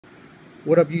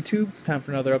What up, YouTube? It's time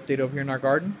for another update over here in our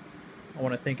garden. I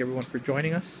want to thank everyone for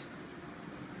joining us.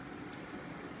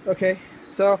 Okay,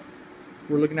 so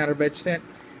we're looking at our veg tent,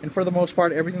 and for the most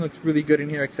part, everything looks really good in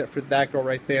here except for that girl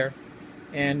right there.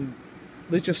 And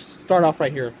let's just start off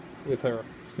right here with her,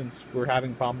 since we're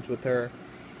having problems with her.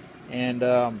 And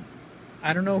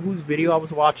I don't know whose video I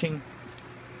was watching.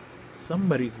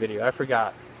 Somebody's video, I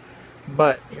forgot.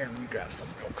 But here, let me grab some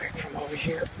real quick from over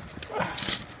here.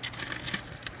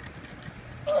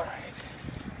 Alright.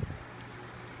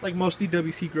 Like most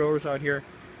DWC growers out here,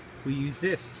 we use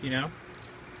this, you know.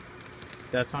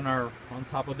 That's on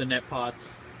top of the net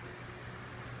pots.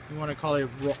 You want to call it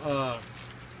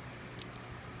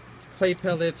clay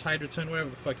pellets, hydroton, whatever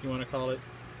the fuck you want to call it.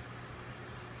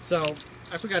 So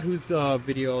I forgot whose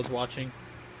video I was watching.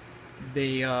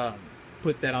 They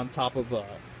put that on top of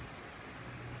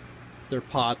their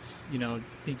pots, you know,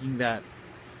 thinking that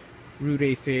root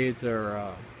aphids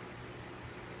or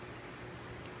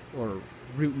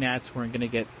root gnats weren't gonna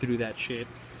get through that shit.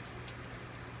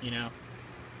 You know,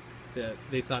 that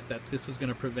they thought that this was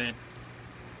gonna prevent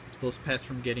those pests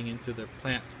from getting into the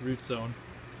plant root zone.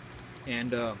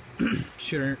 And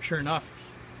sure enough,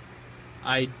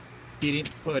 I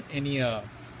didn't put any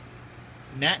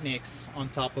gnat nicks on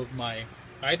top of my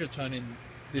hydroton in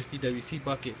this DWC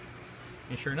bucket,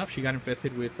 and sure enough, she got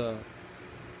infested with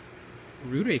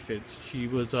root aphids. She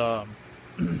was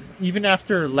even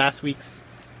after last week's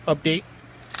update,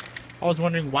 I was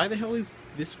wondering why the hell is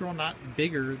this girl not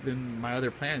bigger than my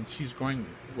other plants? She's growing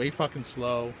way fucking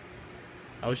slow.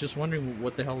 I was just wondering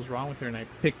what the hell was wrong with her, and I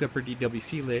picked up her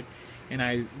DWC lid and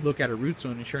I look at her root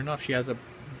zone, and sure enough, she has a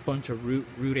bunch of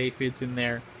root aphids in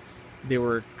there. They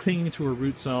were clinging to her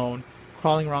root zone,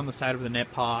 crawling around the side of the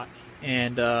net pot,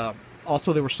 and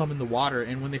also there were some in the water.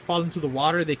 And when they fall into the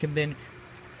water, they can then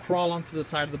crawl onto the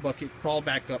side of the bucket, crawl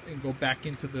back up, and go back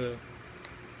into the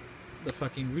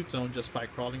fucking root zone just by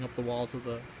crawling up the walls of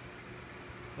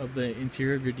the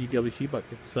interior of your DWC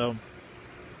bucket. So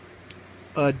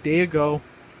a day ago,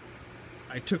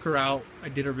 I took her out, I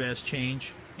did her best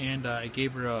change, and I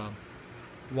gave her a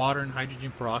water and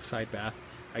hydrogen peroxide bath.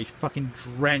 I fucking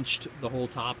drenched the whole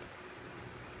top,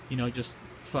 you know, just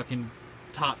fucking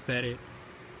top fed it,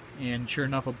 and sure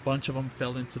enough, a bunch of them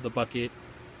fell into the bucket.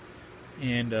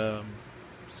 And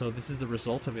so this is the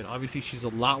result of it. Obviously, she's a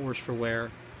lot worse for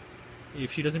wear.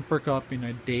 If she doesn't perk up in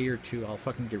a day or two, I'll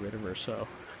fucking get rid of her. So,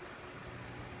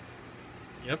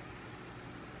 yep.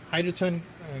 Hydroton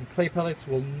and clay pellets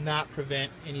will not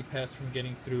prevent any pests from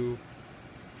getting to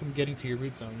your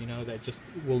root zone. You know, that just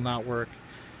will not work.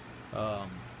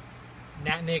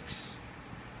 Gnat nicks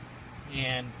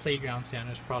and playground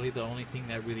sand is probably the only thing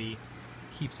that really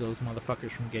keeps those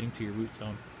motherfuckers from getting to your root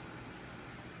zone.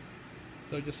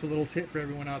 So just a little tip for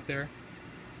everyone out there.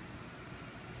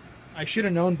 I should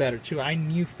have known better too. I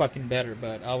knew fucking better,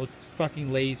 but I was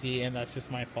fucking lazy, and that's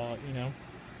just my fault, you know.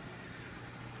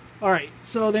 Alright,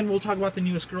 so then we'll talk about the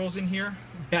newest girls in here.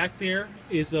 Back there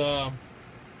is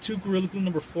two Gorilla Glue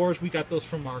number 4s. We got those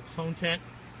from our clone tent.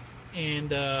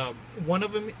 And one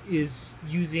of them is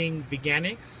using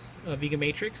Vegamatrix,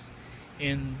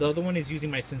 and the other one is using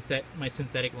my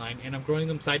synthetic line. And I'm growing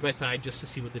them side by side just to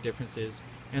see what the difference is.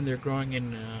 And they're growing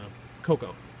in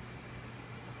cocoa.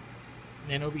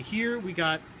 And over here we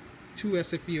got two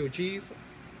SFEOGs,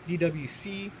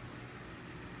 DWC,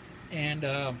 and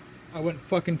I went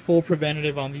fucking full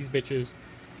preventative on these bitches.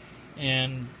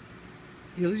 And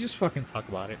yeah, let's just fucking talk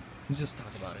about it. Let's just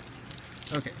talk about it.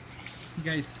 Okay, you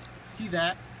guys see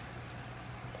that?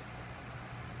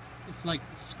 It's like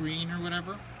screen or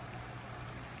whatever.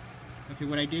 Okay,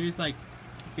 what I did is like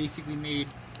basically made,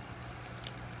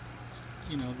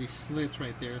 you know, these slits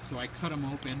right there. So I cut them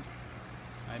open.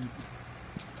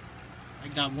 I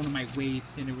got one of my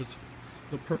weights, and it was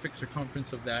the perfect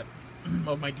circumference of that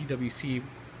of my DWC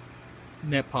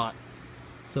net pot.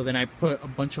 So then I put a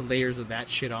bunch of layers of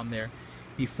that shit on there.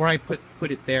 Before I put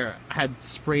it there, I had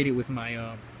sprayed it with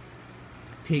my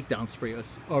takedown spray,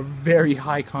 a very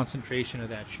high concentration of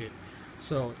that shit.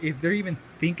 So if they're even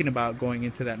thinking about going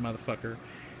into that motherfucker,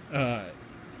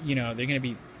 you know, they're gonna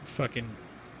be fucking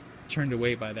turned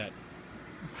away by that,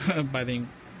 by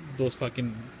those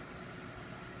fucking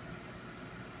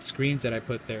screens that I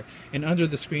put there. And under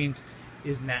the screens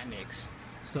is gnat nicks,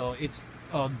 so it's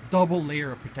a double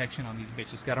layer of protection on these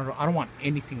bitches. I don't want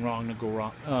anything wrong to go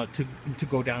wrong, to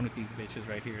go down with these bitches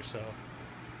right here. So,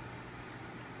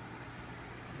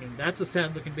 and that's a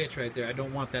sad looking bitch right there. I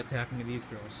don't want that to happen to these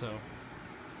girls. So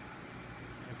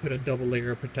I put a double layer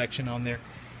of protection on there,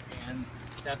 and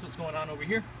that's what's going on over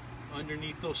here.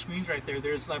 Underneath those screens right there,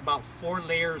 there's about 4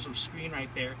 layers of screen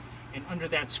right there, and under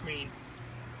that screen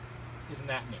is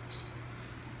gnats.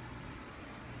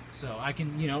 So I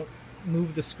can, you know,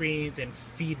 move the screens and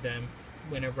feed them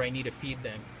whenever I need to feed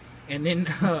them. And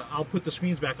then I'll put the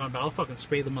screens back on, but I'll fucking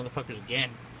spray the motherfuckers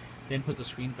again. Then put the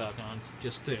screens back on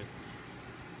just to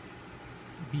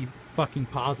be fucking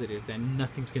positive that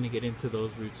nothing's going to get into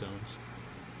those root zones.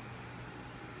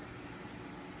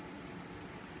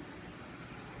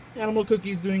 Animal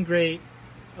Cookie's doing great.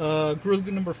 Gorilla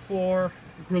Glue number 4,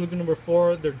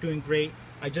 they're doing great.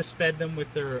 I just fed them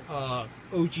with their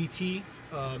OGT,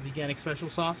 veganic special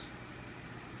sauce,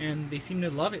 and they seem to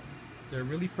love it. They're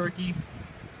really perky,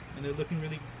 and they're looking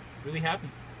really, really happy.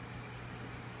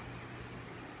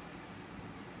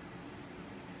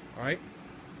 Alright,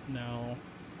 now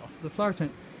off to the flower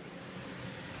tent.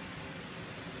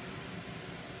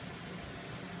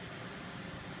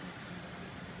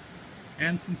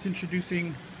 And since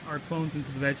introducing our clones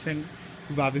into the veg tent,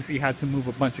 we've obviously had to move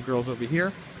a bunch of girls over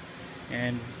here,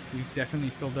 and we've definitely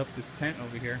filled up this tent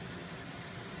over here.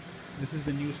 This is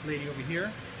the newest lady over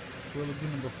here, Gorilla Glue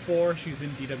number 4. She's in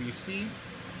DWC,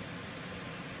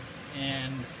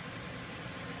 and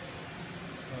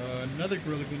another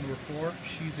Gorilla Glue number 4.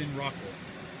 She's in Rockwell.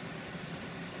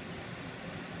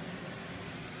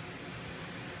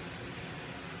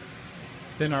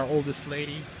 Then our oldest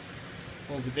lady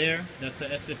over there, that's a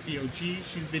SFVOG.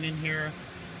 She's been in here,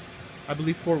 I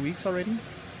believe, 4 weeks already.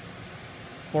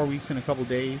 4 weeks and a couple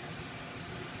days.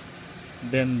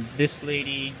 Then this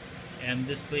lady and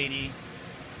this lady,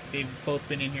 they've both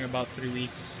been in here about 3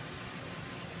 weeks.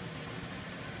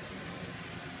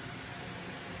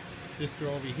 This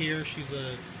girl over here, she's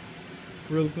a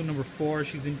Gorilla Glue number 4.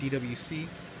 She's in DWC.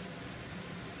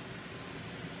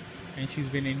 And she's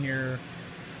been in here,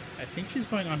 I think she's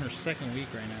going on her 2nd week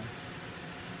right now.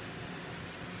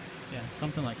 Yeah,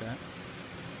 something like that.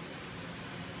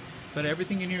 But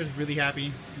everything in here is really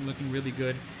happy, looking really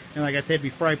good. And like I said,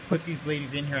 before I put these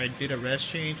ladies in here, I did a res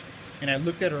change, and I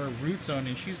looked at her root zone,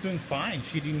 and she's doing fine.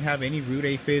 She didn't have any root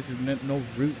aphids, no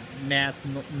root gnats,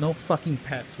 no fucking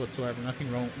pests whatsoever.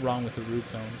 Nothing wrong with the root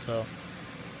zone. So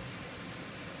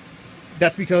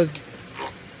that's because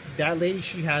that lady,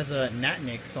 she has a gnat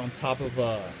nix on top of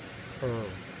her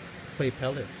clay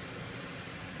pellets.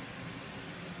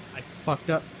 I fucked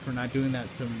up for not doing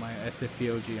that to my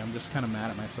SFVOG. I'm just kind of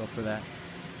mad at myself for that.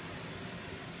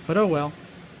 But oh well.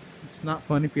 It's not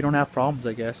fun if you don't have problems,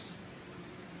 I guess.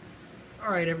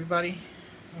 Alright, everybody.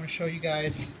 I'm going to show you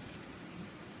guys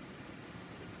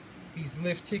these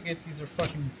lift tickets. These are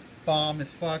fucking bomb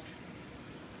as fuck.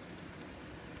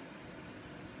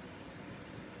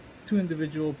 2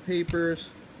 individual papers.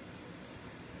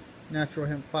 Natural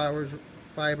hemp fibers,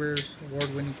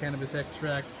 award-winning cannabis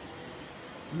extract.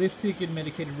 Lift ticket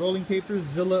medicated rolling papers,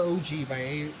 Zilla OG by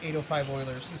 805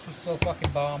 Oilers. This was so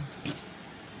fucking bomb.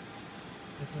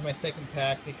 This is my 2nd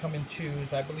pack. They come in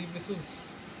 2s. I believe this was,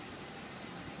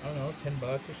 I don't know, $10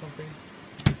 or something.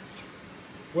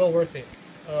 Well worth it.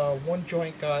 One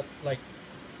joint got like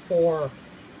four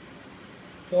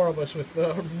of us with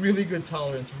really good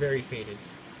tolerance, very faded.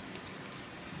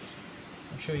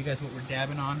 I'll show you guys what we're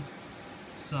dabbing on.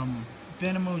 Some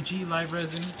Venom OG live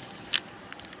resin.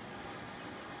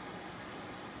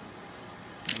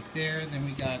 Right there. Then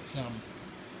we got some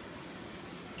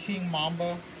King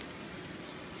Mamba,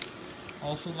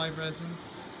 also live resin.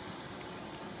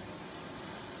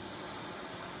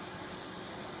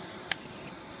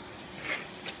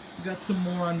 We got some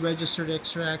more unregistered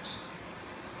extracts.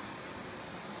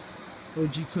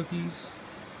 OG cookies.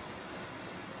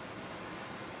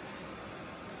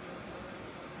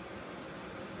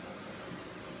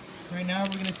 Right now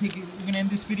we're gonna end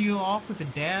this video off with a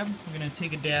dab. We're gonna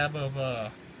take a dab of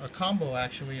a combo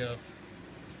actually of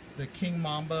the King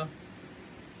Mamba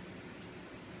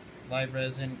live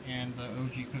resin and the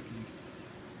OG cookies.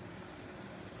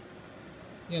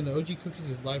 Yeah, and the OG cookies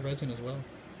is live resin as well.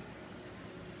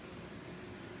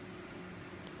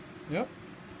 Yep.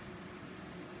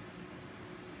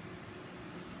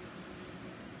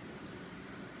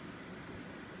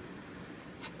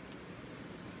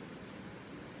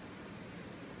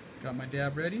 Got my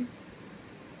dab ready.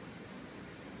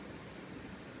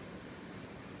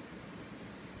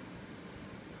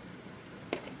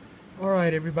 All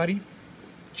right, everybody.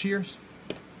 Cheers.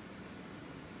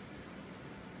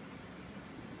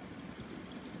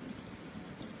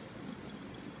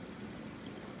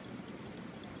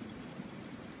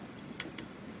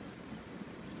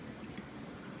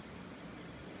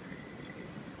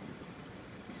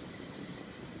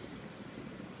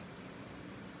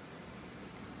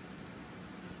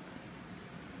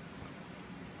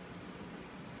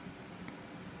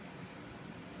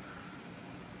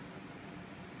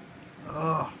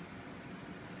 Oh,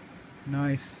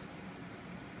 Nice.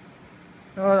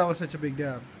 Oh, that was such a big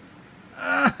dab.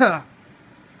 Ah!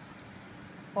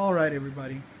 All right,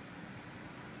 everybody.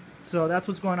 So that's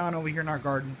what's going on over here in our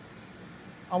garden.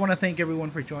 I want to thank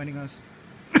everyone for joining us.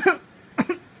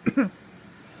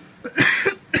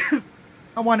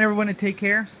 I want everyone to take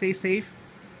care, stay safe,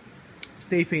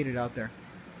 stay faded out there.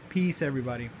 Peace,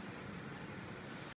 everybody.